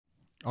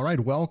All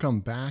right, welcome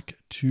back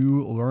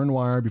to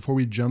LearnWire. Before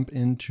we jump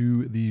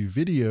into the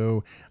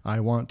video, I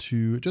want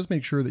to just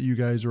make sure that you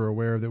guys are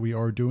aware that we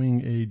are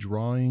doing a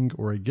drawing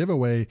or a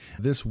giveaway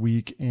this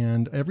week.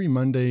 And every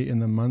Monday in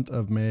the month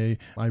of May,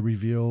 I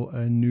reveal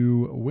a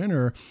new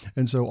winner.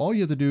 And so all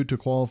you have to do to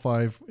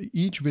qualify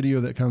each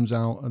video that comes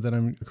out that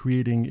I'm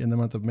creating in the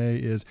month of May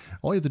is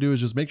all you have to do is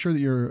just make sure that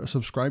you're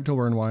subscribed to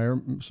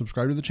LearnWire,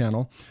 subscribe to the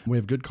channel. We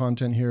have good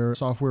content here,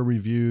 software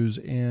reviews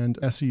and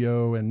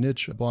SEO and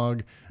niche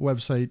blog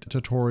website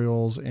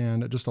tutorials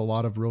and just a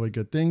lot of really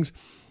good things.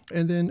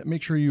 And then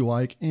make sure you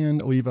like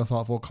and leave a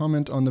thoughtful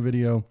comment on the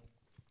video.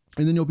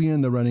 And then you'll be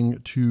in the running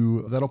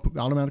to, that'll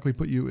automatically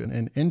put you in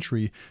an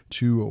entry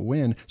to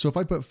win. So if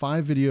I put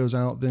 5 videos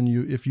out, then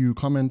if you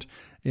comment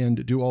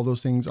and do all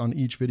those things on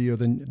each video,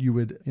 then you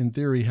would, in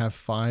theory, have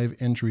 5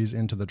 entries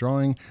into the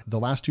drawing. The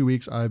last 2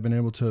 weeks, I've been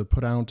able to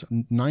put out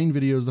 9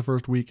 videos the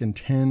first week and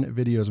 10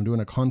 videos. I'm doing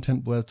a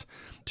content blitz,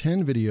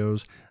 10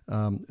 videos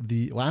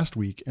the last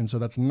week. And so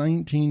that's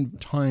 19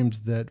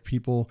 times that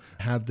people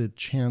had the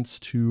chance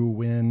to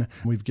win.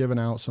 We've given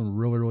out some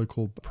really, really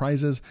cool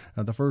prizes.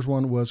 The first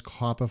one was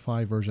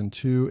Copify version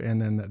 2.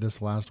 And then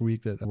this last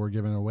week that we're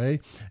giving away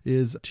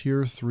is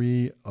tier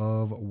 3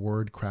 of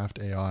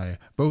WordCraft AI,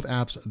 both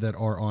apps that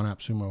are on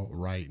AppSumo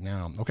right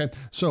now. Okay,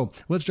 so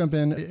let's jump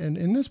in. And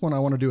in this one, I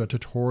want to do a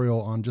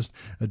tutorial on just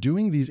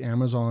doing these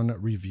Amazon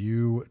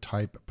review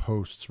type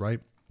posts, right?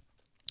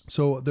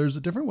 So there's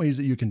different ways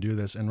that you can do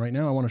this. And right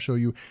now I want to show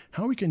you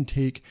how we can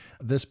take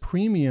this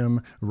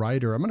premium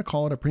writer. I'm going to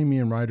call it a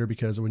premium writer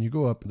because when you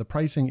go up, the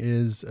pricing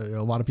is,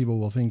 a lot of people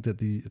will think that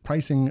the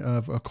pricing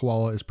of a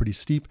Koala is pretty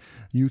steep.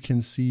 You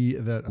can see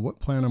that, what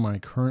plan am I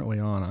currently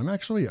on?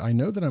 I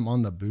know that I'm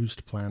on the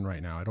Boost plan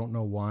right now. I don't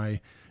know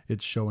why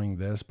it's showing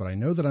this, but I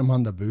know that I'm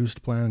on the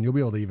Boost plan, and you'll be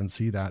able to even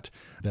see that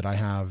I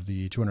have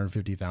the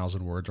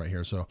 250,000 words right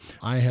here. So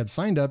I had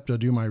signed up to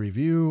do my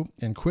review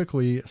and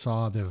quickly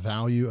saw the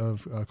value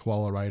of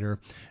Koala Writer.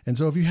 And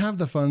so if you have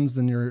the funds,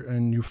 then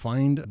you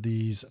find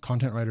these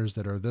content writers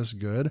that are this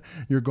good,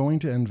 you're going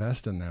to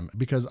invest in them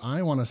because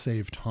I want to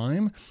save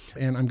time.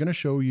 And I'm going to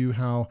show you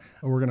how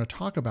we're going to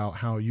talk about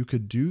how you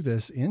could do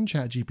this in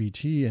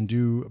ChatGPT and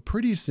do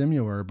pretty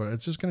similar, but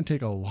it's just going to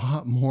take a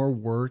lot more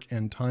work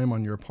and time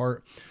on your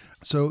part.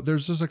 So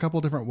there's just a couple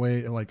different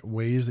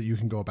ways that you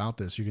can go about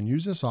this. You can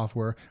use this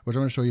software, which I'm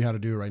going to show you how to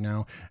do right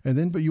now.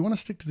 But you want to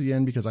stick to the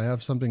end because I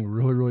have something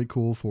really, really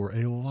cool for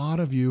a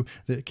lot of you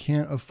that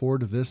can't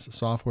afford this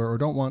software or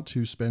don't want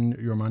to spend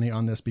your money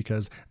on this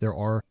because there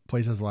are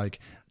places like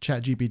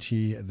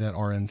ChatGPT that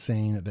are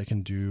insane that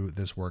can do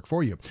this work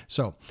for you.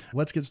 So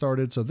let's get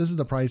started. So this is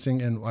the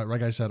pricing. And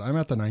like I said, I'm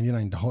at the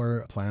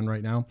 $99 plan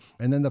right now.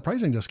 And then the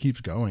pricing just keeps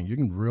going. You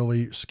can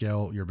really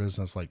scale your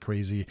business like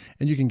crazy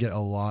and you can get a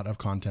lot of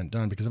content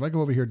done. Because if I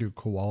go over here to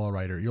Koala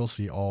Writer, you'll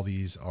see all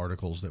these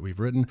articles that we've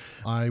written.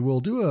 I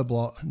will do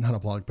not a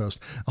blog post.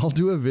 I'll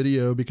do a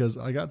video because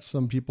I got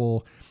some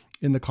people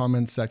in the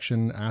comments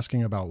section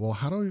asking about, well,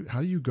 how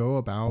do you go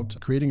about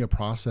creating a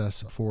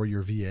process for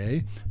your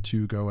VA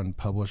to go and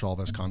publish all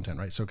this content,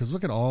 right? So, because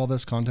look at all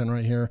this content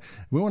right here.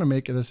 We want to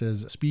make this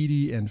as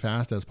speedy and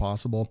fast as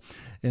possible.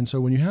 And so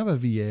when you have a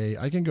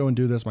VA, I can go and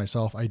do this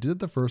myself. I did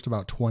the first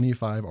about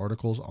 25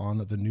 articles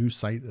on the new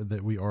site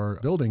that we are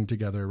building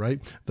together,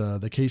 right?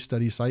 The case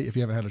study site. If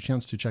you haven't had a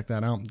chance to check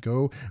that out,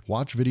 go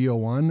watch video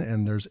 1.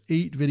 And there's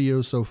 8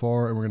 videos so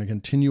far, and we're going to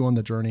continue on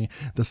the journey.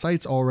 The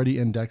site's already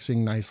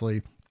indexing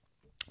nicely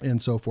and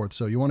so forth.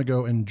 So you want to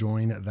go and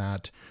join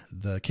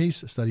the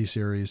case study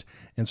series.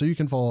 And so you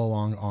can follow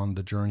along on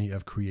the journey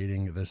of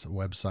creating this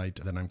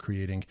website that I'm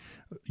creating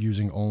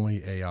using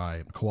only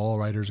AI. Koala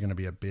Writer is going to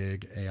be a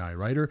big AI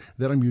writer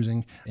that I'm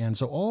using. And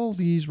so all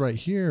these right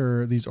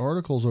here, these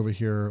articles over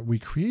here, we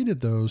created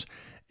those.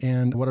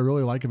 And what I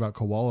really like about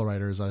Koala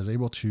Writer is I was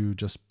able to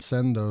just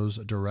send those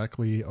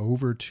directly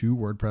over to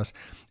WordPress.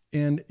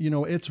 And,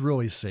 it's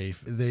really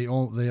safe.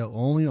 They'll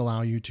only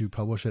allow you to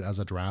publish it as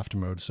a draft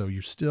mode. So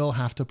you still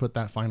have to put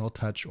that final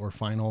touch or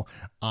final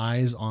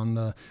eyes on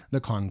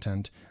the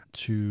content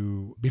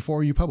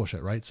before you publish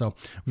it, right? So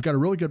we've got a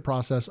really good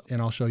process,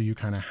 and I'll show you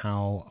kind of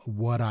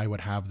what I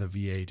would have the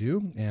VA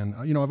do. And,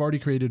 I've already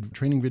created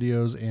training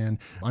videos, and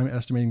I'm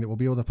estimating that we'll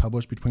be able to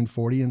publish between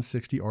 40 and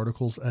 60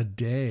 articles a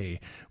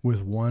day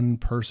with one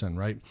person,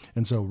 right?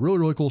 And so really,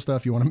 really cool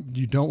stuff. You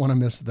don't want to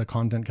miss the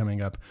content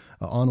coming up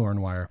on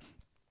LearnWire.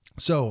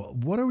 So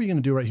what are we going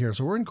to do right here?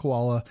 So we're in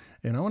Koala,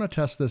 and I want to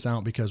test this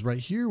out because right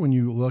here, when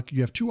you look,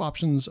 you have 2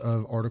 options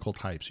of article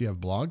types. You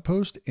have blog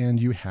post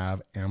and you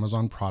have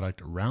Amazon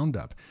product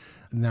roundup.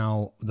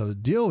 Now, the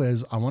deal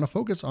is I want to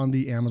focus on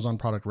the Amazon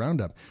product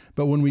roundup.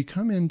 But when we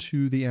come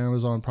into the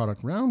Amazon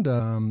product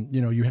roundup,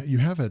 you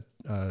have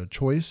a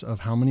choice of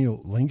how many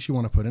links you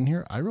want to put in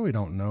here. I really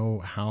don't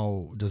know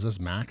does this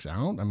max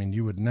out? I mean,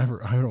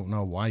 I don't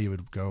know why you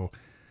would go,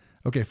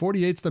 okay,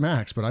 48's the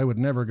max, but I would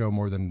never go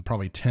more than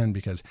probably 10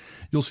 because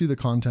you'll see the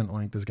content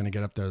length is going to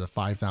get up there, the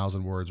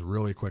 5,000 words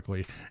really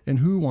quickly. And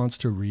who wants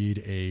to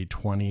read a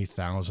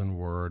 20,000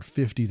 word,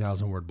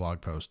 50,000 word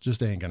blog post?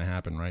 Just ain't going to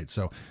happen, right?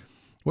 So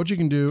what you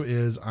can do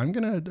is I'm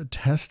going to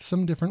test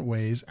some different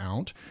ways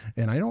out.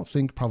 And I don't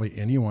think probably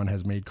anyone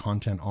has made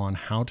content on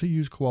how to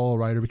use Koala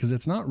Writer because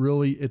it's not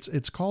really,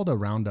 it's called a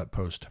roundup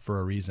post for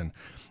a reason.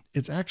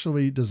 It's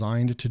actually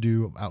designed to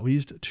do at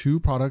least 2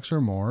 products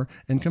or more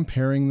and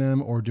comparing them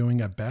or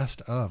doing a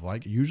best of,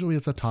 like usually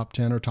it's a top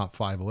 10 or top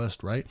 5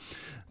 list, right?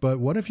 But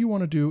what if you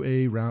want to do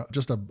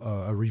just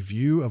a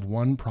review of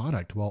one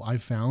product? Well, I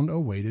found a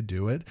way to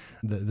do it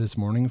this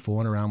morning,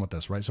 fooling around with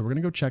this, right? So we're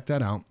going to go check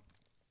that out.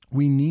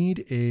 We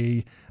need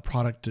a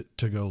product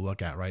to go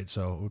look at, right?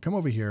 So we'll come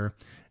over here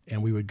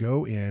and we would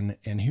go in,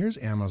 and here's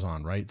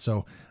Amazon, right?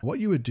 So what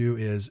you would do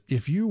is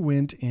if you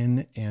went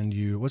in and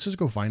let's just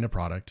go find a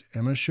product.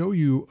 I'm going to show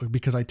you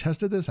because I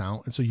tested this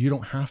out, and so you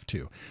don't have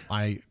to.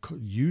 I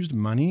used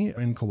money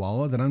in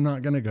Koala that I'm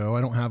not going to go.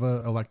 I don't have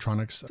an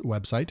electronics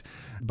website,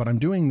 but I'm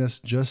doing this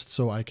just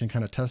so I can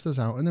kind of test this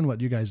out and then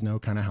let you guys know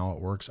kind of how it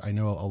works. I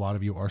know a lot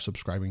of you are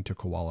subscribing to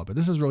Koala, but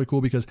this is really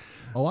cool because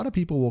a lot of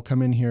people will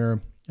come in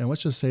here and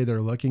let's just say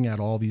they're looking at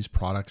all these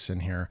products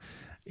in here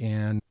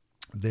and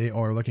they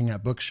are looking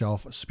at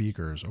bookshelf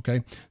speakers.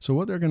 Okay. So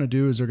what they're going to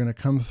do is they're going to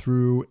come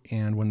through,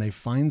 and when they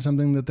find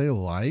something that they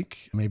like,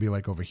 maybe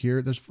like over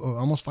here, there's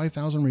almost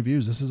 5,000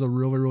 reviews. This is a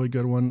really, really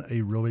good one,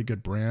 a really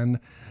good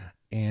brand.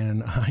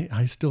 And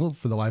I still,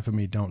 for the life of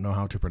me, don't know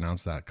how to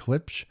pronounce that.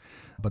 Klipsch.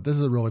 But this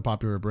is a really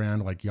popular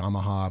brand like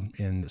Yamaha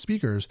in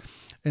speakers.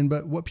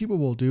 But what people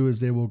will do is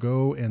they will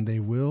go and they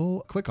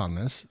will click on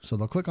this. So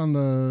they'll click on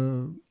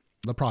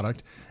the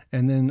product,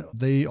 and then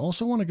they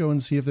also want to go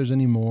and see if there's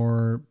any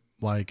more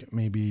like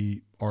maybe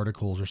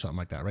articles or something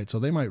like that, right? So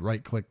they might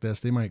right click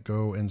this, they might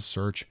go and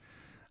search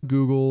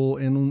Google,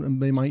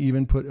 and they might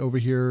even put over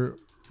here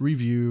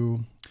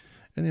review,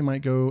 and they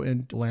might go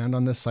and land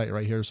on this site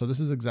right here. So this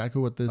is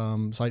exactly what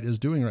the site is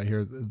doing right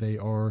here. They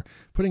are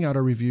putting out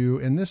a review,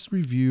 and this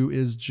review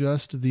is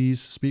just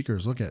these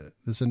speakers. Look at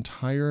this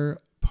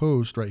entire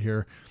post right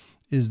here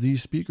is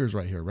these speakers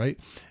right here, right?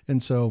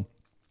 And so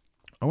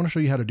I want to show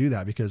you how to do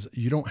that because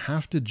you don't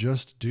have to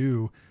just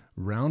do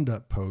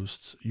roundup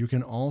posts. You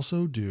can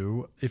also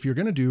do, if you're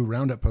going to do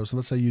roundup posts,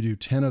 let's say you do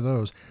 10 of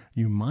those,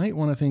 you might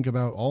want to think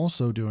about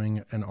also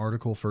doing an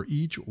article for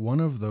each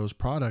one of those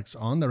products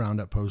on the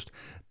roundup post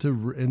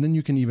and then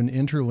you can even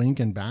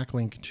interlink and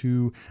backlink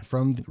to,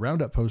 from the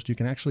roundup post, you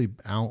can actually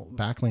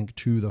backlink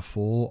to the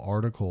full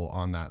article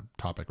on that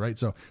topic, right?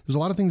 So there's a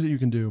lot of things that you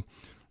can do,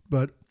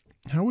 but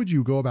how would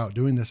you go about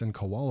doing this in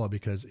Koala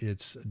because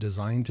it's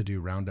designed to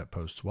do roundup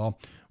posts? Well,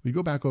 we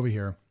go back over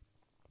here.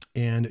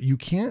 And you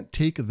can't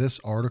take this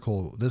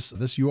article, this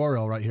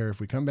URL right here. If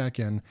we come back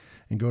in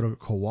and go to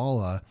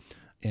Koala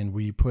and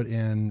we put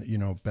in,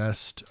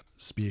 best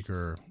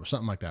speaker or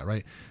something like that,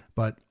 right?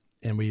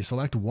 And we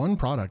select one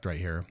product right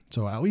here.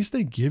 So at least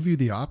they give you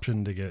the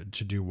option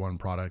to do one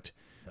product,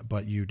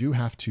 but you do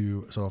have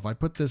to. So if I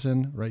put this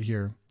in right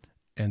here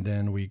and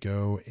then we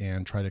go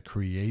and try to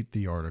create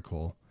the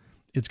article,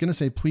 it's going to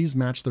say, please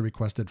match the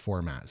requested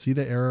format. See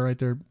the error right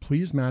there?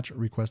 Please match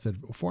requested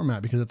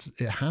format because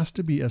it has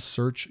to be a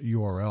search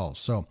URL.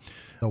 So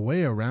the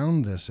way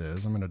around this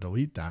is, I'm going to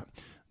delete that.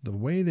 The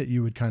way that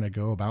you would kind of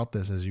go about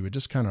this is you would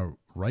just kind of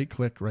right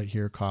click right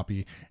here,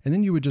 copy, and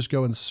then you would just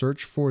go and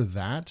search for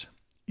that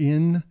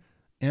in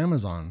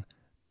Amazon.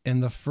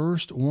 And the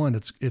first one,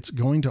 it's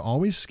going to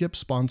always skip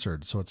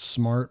sponsored. So it's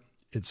smart.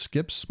 It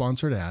skips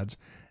sponsored ads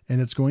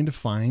and it's going to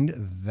find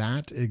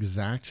that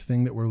exact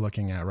thing that we're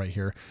looking at right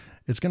here.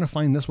 It's going to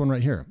find this one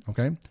right here.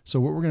 Okay. So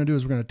what we're going to do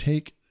is we're going to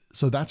take,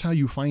 so that's how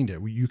you find it.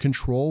 You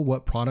control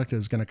what product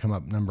is going to come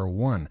up number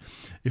 1.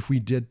 If we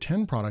did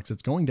 10 products,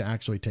 it's going to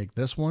actually take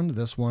this one,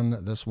 this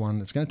one, this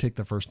one. It's going to take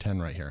the first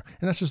 10 right here.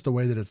 And that's just the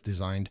way that it's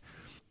designed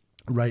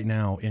right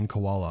now in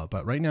Koala.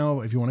 But right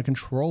now, if you want to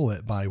control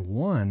it by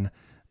 1,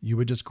 you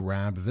would just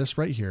grab this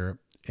right here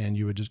and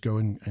you would just go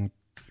and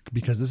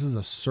because this is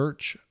a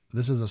search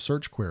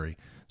query.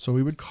 So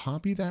we would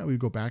copy that, we would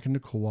go back into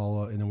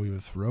Koala, and then we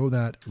would throw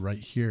that right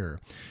here.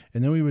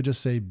 And then we would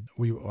just say,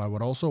 I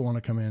would also want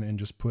to come in and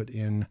just put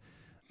in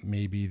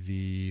maybe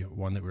the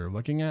one that we were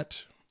looking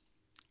at.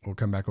 We'll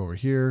come back over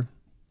here,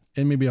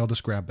 and maybe I'll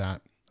just grab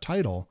that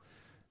title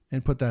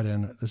and put that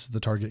in. This is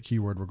the target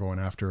keyword we're going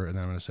after, and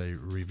then I'm going to say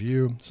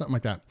review, something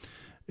like that.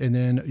 And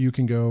then you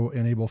can go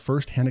enable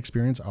first-hand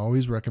experience. I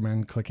always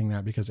recommend clicking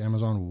that because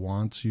Amazon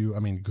wants you,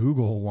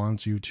 Google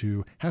wants you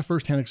to have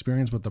first-hand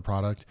experience with the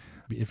product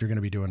if you're going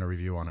to be doing a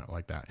review on it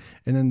like that.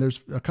 And then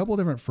there's a couple of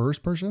different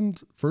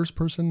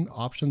first-person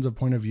options of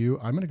point of view.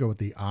 I'm going to go with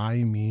the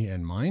I, me,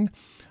 and mine,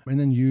 and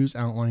then use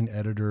outline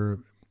editor.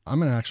 I'm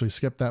going to actually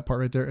skip that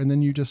part right there. And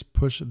then you just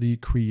push the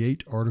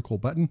create article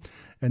button,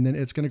 and then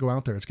it's going to go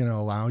out there. It's going to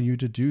allow you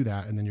to do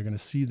that. And then you're going to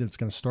see that it's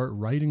going to start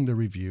writing the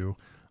review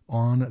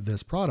on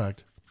this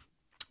product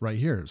right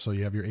here. So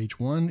you have your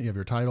H1, you have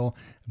your title.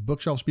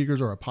 Bookshelf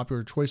speakers are a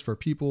popular choice for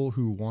people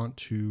who want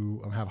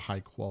to have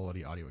high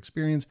quality audio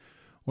experience.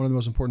 one of the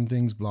most important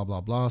things, blah, blah,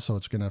 blah. So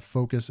it's going to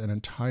focus an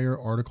entire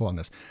article on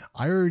this.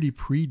 I already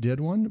pre-did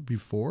one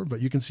before,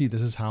 but you can see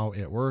this is how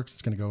it works.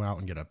 It's going to go out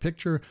and get a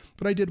picture,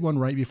 but I did one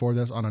right before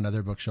this on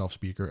another bookshelf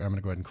speaker. I'm going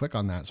to go ahead and click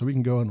on that so we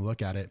can go and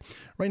look at it.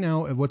 Right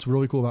now, what's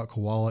really cool about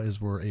Koala is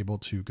we're able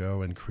to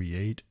go and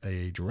create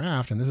a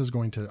draft, and this is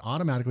going to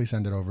automatically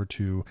send it over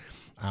to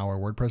our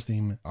WordPress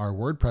theme, our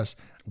WordPress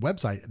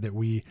website that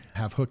we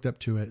have hooked up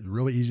to it.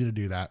 Really easy to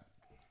do that.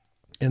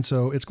 And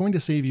so it's going to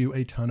save you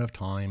a ton of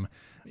time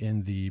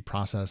in the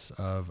process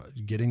of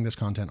getting this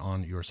content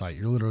on your site.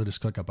 You literally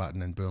just click a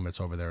button and boom,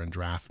 it's over there in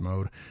draft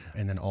mode.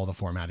 And then all the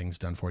formatting is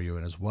done for you.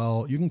 And as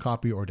well, you can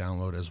copy or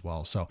download as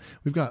well. So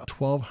we've got a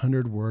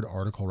 1200 word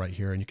article right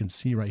here. And you can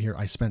see right here,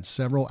 I spent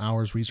several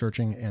hours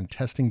researching and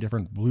testing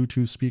different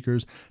Bluetooth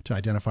speakers to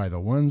identify the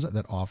ones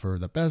that offer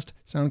the best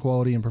sound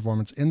quality and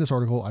performance. In this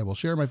article, I will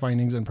share my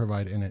findings and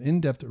provide an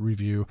in-depth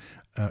review.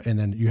 And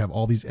then you have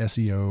all these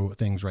SEO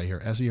things right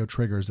here, SEO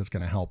triggers that's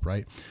going to help,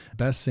 right?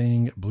 Best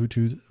saying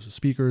Bluetooth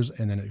speakers,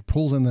 and then it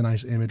pulls in the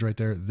nice image right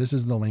there. This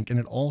is the link. And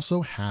it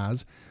also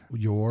has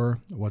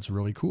what's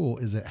really cool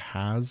is it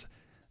has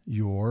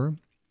your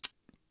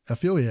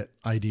affiliate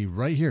ID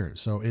right here.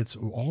 So it's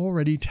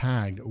already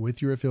tagged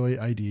with your affiliate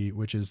ID,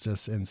 which is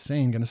just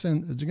insane.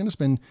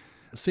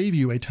 Save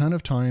you a ton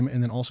of time.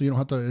 And then also you don't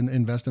have to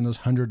invest in those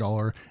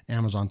 $100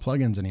 Amazon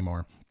plugins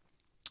anymore.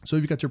 So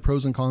you've got your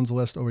pros and cons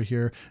list over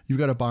here. You've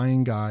got a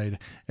buying guide,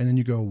 and then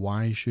you go,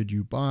 why should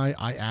you buy?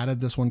 I added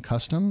this one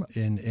custom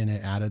and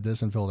it added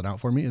this and filled it out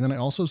for me. And then I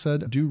also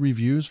said, do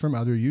reviews from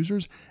other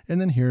users.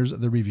 And then here's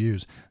the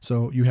reviews.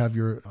 So you have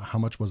how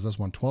much was this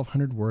one?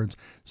 1200 words,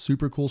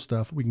 super cool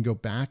stuff. We can go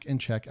back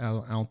and check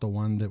out the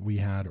one that we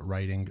had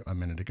writing a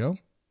minute ago.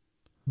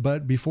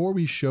 But before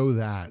we show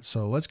that,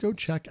 so let's go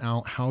check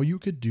out how you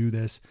could do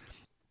this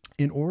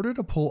in order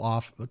to pull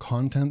off the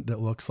content that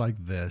looks like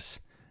this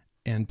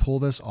and pull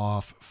this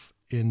off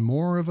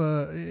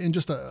in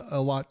just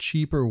a lot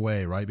cheaper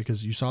way, right?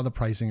 Because you saw the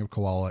pricing of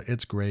Koala.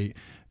 It's great.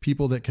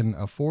 People that can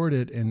afford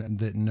it and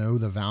that know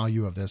the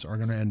value of this are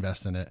going to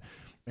invest in it.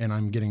 And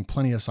I'm getting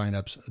plenty of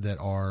signups that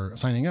are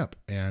signing up.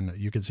 And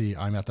you can see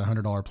I'm at the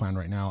 $100 plan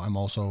right now. I'm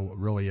also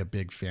really a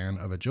big fan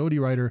of Agility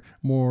Writer.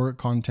 More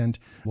content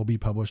will be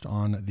published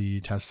on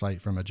the test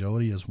site from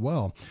Agility as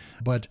well.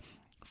 But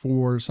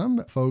for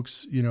some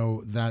folks,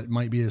 that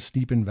might be a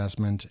steep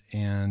investment,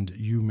 and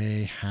you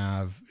may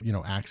have,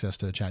 access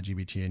to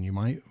ChatGPT, and you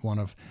might want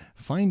to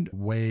find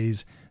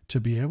ways to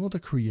be able to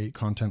create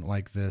content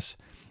like this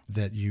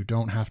that you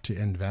don't have to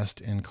invest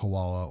in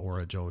Koala or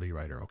Agility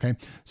Writer. Okay.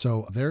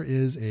 So there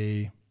is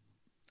a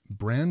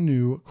brand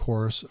new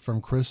course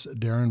from Chris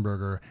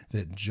Derenberger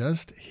that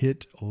just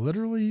hit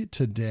literally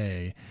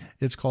today.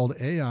 It's called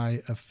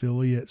AI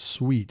Affiliate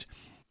Suite.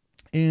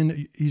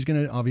 And he's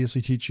going to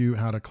obviously teach you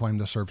how to climb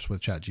the SERPs with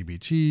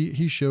ChatGPT.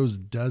 He shows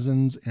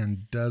dozens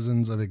and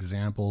dozens of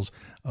examples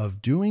of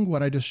doing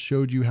what I just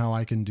showed you how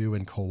I can do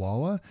in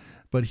Koala,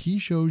 but he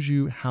shows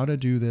you how to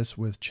do this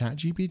with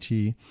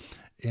ChatGPT.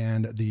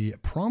 And the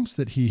prompts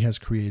that he has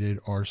created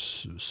are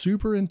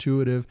super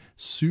intuitive,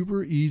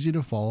 super easy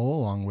to follow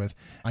along with.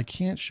 I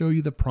can't show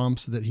you the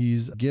prompts that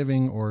he's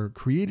giving or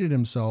created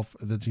himself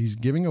that he's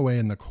giving away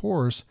in the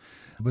course,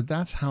 but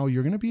that's how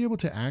you're going to be able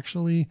to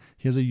he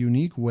has a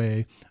unique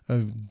way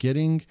of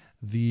getting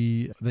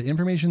the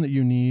information that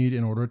you need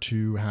in order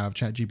to have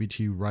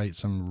ChatGPT write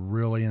some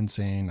really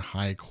insane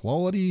high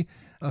quality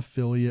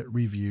affiliate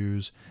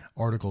reviews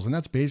articles. And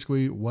that's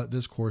basically what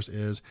this course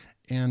is.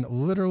 And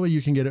literally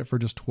you can get it for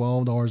just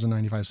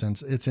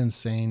 $12.95. It's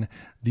insane.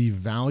 The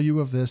value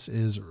of this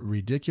is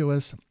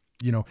ridiculous.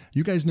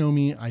 You guys know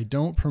me. I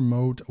don't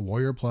promote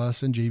Warrior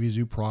Plus and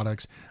JVZoo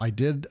products. I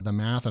did the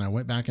math and I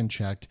went back and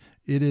checked.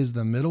 It is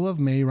the middle of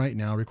May right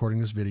now recording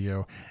this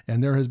video,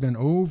 and there has been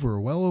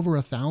well over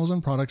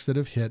 1,000 products that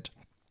have hit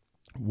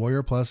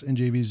Warrior Plus and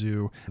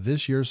JVZoo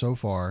this year so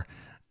far.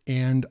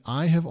 And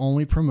I have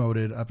only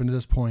promoted up until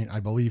this point,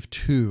 I believe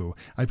 2.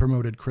 I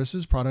promoted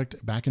Chris's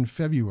product back in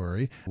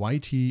February,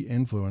 YT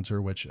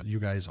Influencer, which you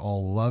guys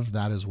all loved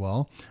that as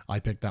well. I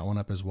picked that one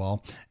up as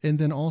well. And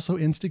then also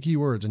Insta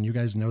Keywords, and you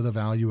guys know the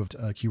value of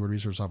keyword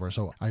research software.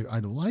 So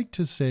I'd like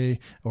to say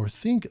or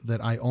think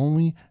that I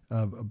only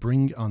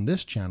bring on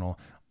this channel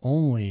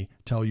only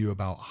tell you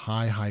about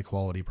high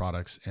quality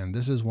products. And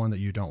this is one that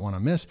you don't want to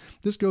miss.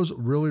 This goes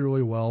really,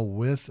 really well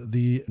with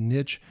the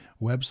niche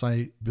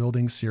website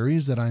building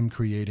series that I'm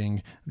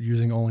creating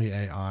using only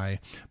AI.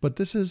 But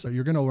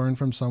you're going to learn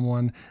from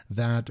someone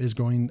that is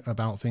going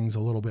about things a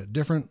little bit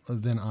different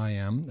than I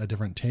am, a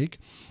different take.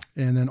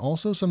 And then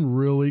also some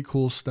really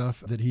cool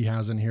stuff that he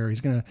has in here.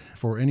 He's going to,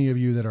 for any of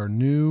you that are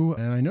new,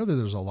 and I know that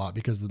there's a lot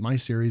because my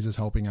series is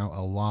helping out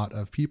a lot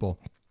of people.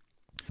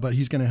 but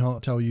he's going to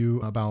tell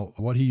you about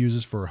what he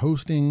uses for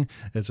hosting.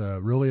 It's a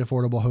really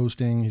affordable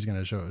hosting. He's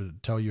going to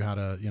tell you how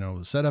to,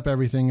 set up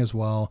everything as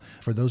well.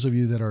 For those of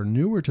you that are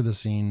newer to the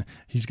scene,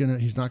 he's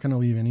not going to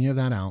leave any of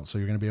that out. So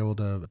you're going to be able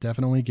to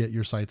definitely get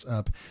your sites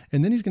up.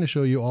 And then he's going to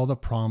show you all the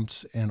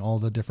prompts and all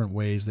the different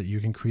ways that you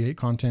can create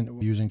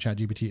content using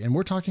ChatGPT. And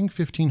we're talking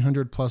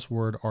 1,500 plus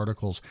word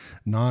articles,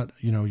 not,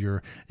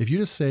 if you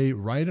just say,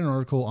 write an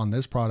article on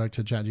this product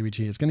to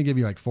ChatGPT, it's going to give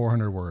you like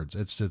 400 words.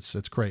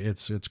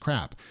 It's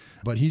crap.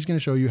 But he's going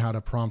to show you how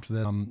to prompt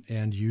them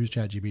and use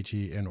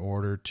ChatGPT in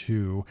order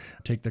to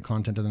take the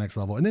content to the next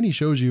level. And then he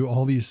shows you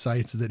all these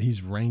sites that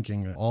he's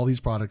ranking, all these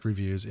product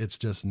reviews. It's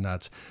just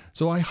nuts.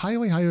 So I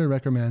highly, highly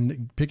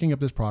recommend picking up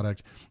this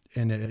product.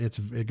 And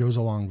it goes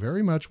along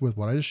very much with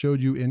what I just showed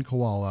you in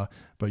Koala,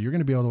 but you're going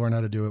to be able to learn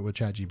how to do it with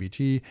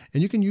ChatGPT.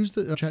 And you can use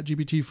the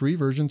ChatGPT free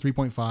version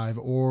 3.5,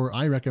 or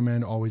I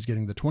recommend always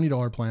getting the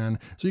 $20 plan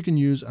so you can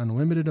use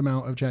unlimited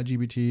amount of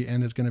ChatGPT,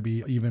 and it's going to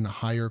be even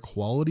higher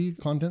quality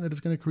content that it's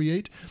going to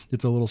create.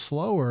 It's a little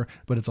slower,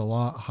 but it's a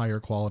lot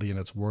higher quality and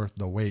it's worth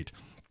the wait.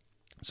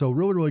 So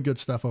really, really good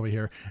stuff over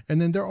here. And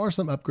then there are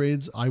some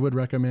upgrades. I would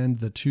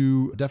recommend the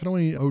two,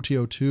 definitely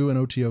OTO2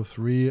 and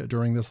OTO3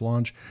 during this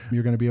launch.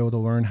 You're going to be able to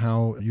learn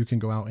how you can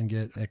go out and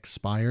get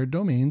expired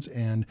domains,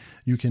 and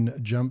you can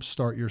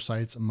jumpstart your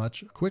sites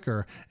much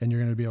quicker. And you're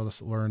going to be able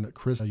to learn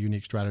Chris'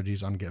 unique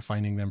strategies on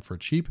finding them for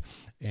cheap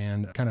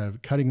and kind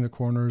of cutting the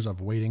corners of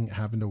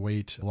having to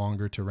wait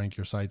longer to rank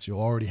your sites.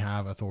 You'll already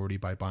have authority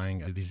by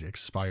buying these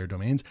expired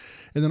domains.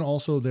 And then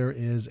also there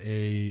is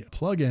a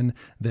plugin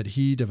that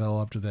he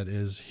developed that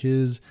is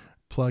his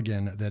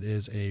plugin that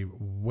is a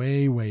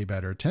way, way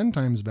better, 10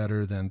 times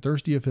better than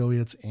Thirsty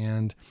Affiliates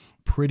and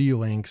Pretty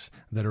Links,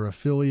 that are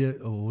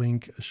affiliate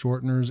link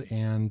shorteners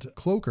and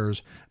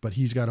cloakers. But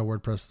he's got a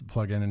WordPress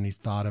plugin and he's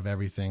thought of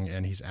everything,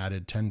 and he's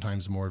added 10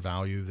 times more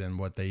value than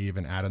what they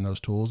even add in those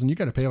tools. And you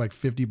got to pay like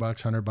 $50,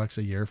 $100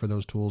 a year for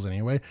those tools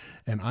anyway.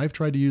 And I've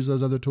tried to use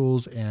those other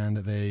tools and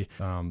they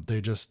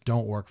just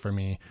don't work for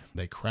me.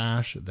 They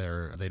crash.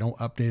 They don't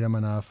update them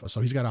enough.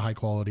 So he's got a high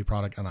quality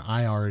product, and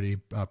I already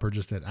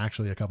purchased it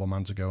actually a couple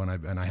months ago,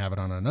 and I have it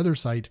on another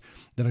site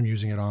that I'm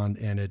using it on,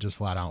 and it just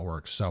flat out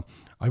works. So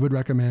I would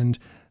recommend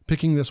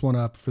picking this one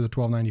up for the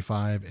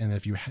 $12.95. And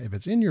if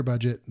it's in your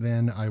budget,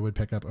 then I would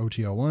pick up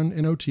OTO1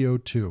 and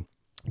OTO2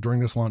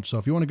 during this launch. So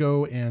if you want to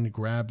go and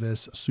grab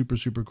this super,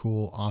 super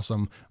cool,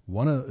 awesome,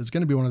 it's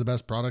going to be one of the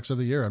best products of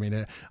the year. I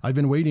mean, I've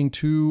been waiting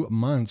 2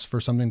 months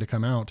for something to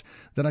come out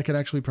that I could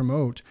actually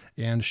promote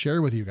and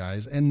share with you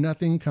guys. And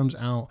nothing comes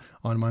out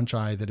on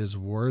Muncheye that is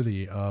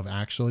worthy of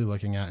actually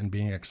looking at and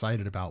being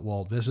excited about.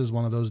 Well, this is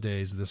one of those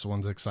days. This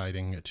one's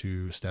exciting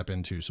to step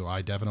into. So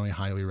I definitely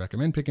highly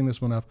recommend picking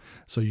this one up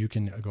so you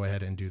can go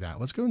ahead and do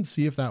that. Let's go and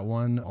see if that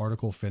one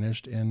article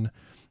finished in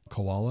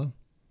Koala.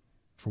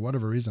 For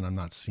whatever reason, I'm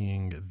not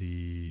seeing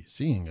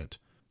it.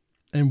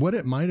 And what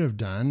it might have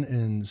done,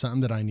 and something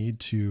that I need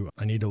to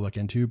look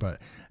into, but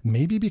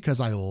maybe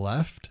because I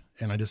left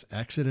and I just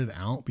exited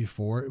out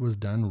before it was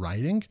done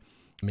writing,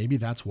 maybe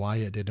that's why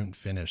it didn't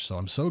finish. So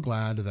I'm so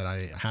glad that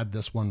I had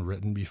this one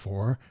written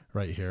before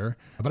right here.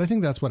 But I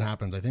think that's what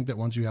happens. I think that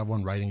once you have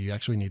one writing, you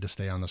actually need to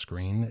stay on the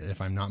screen, if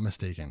I'm not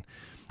mistaken.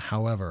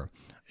 However,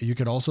 you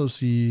could also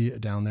see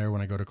down there when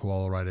I go to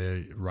Koala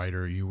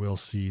Writer, you will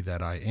see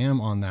that I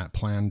am on that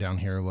plan down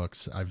here. Look,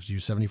 I've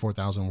used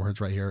 74,000 words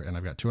right here, and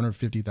I've got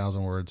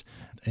 250,000 words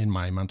in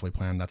my monthly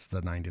plan. That's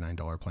the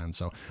 $99 plan.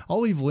 So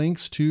I'll leave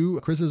links to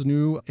Chris's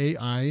new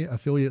AI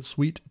affiliate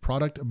suite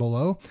product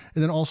below.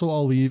 And then also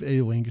I'll leave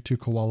a link to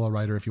Koala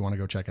Writer if you want to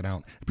go check it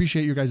out.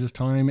 Appreciate your guys'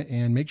 time,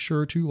 and make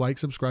sure to like,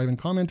 subscribe, and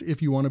comment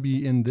if you want to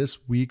be in this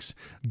week's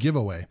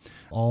giveaway.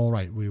 All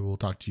right, we will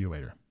talk to you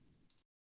later.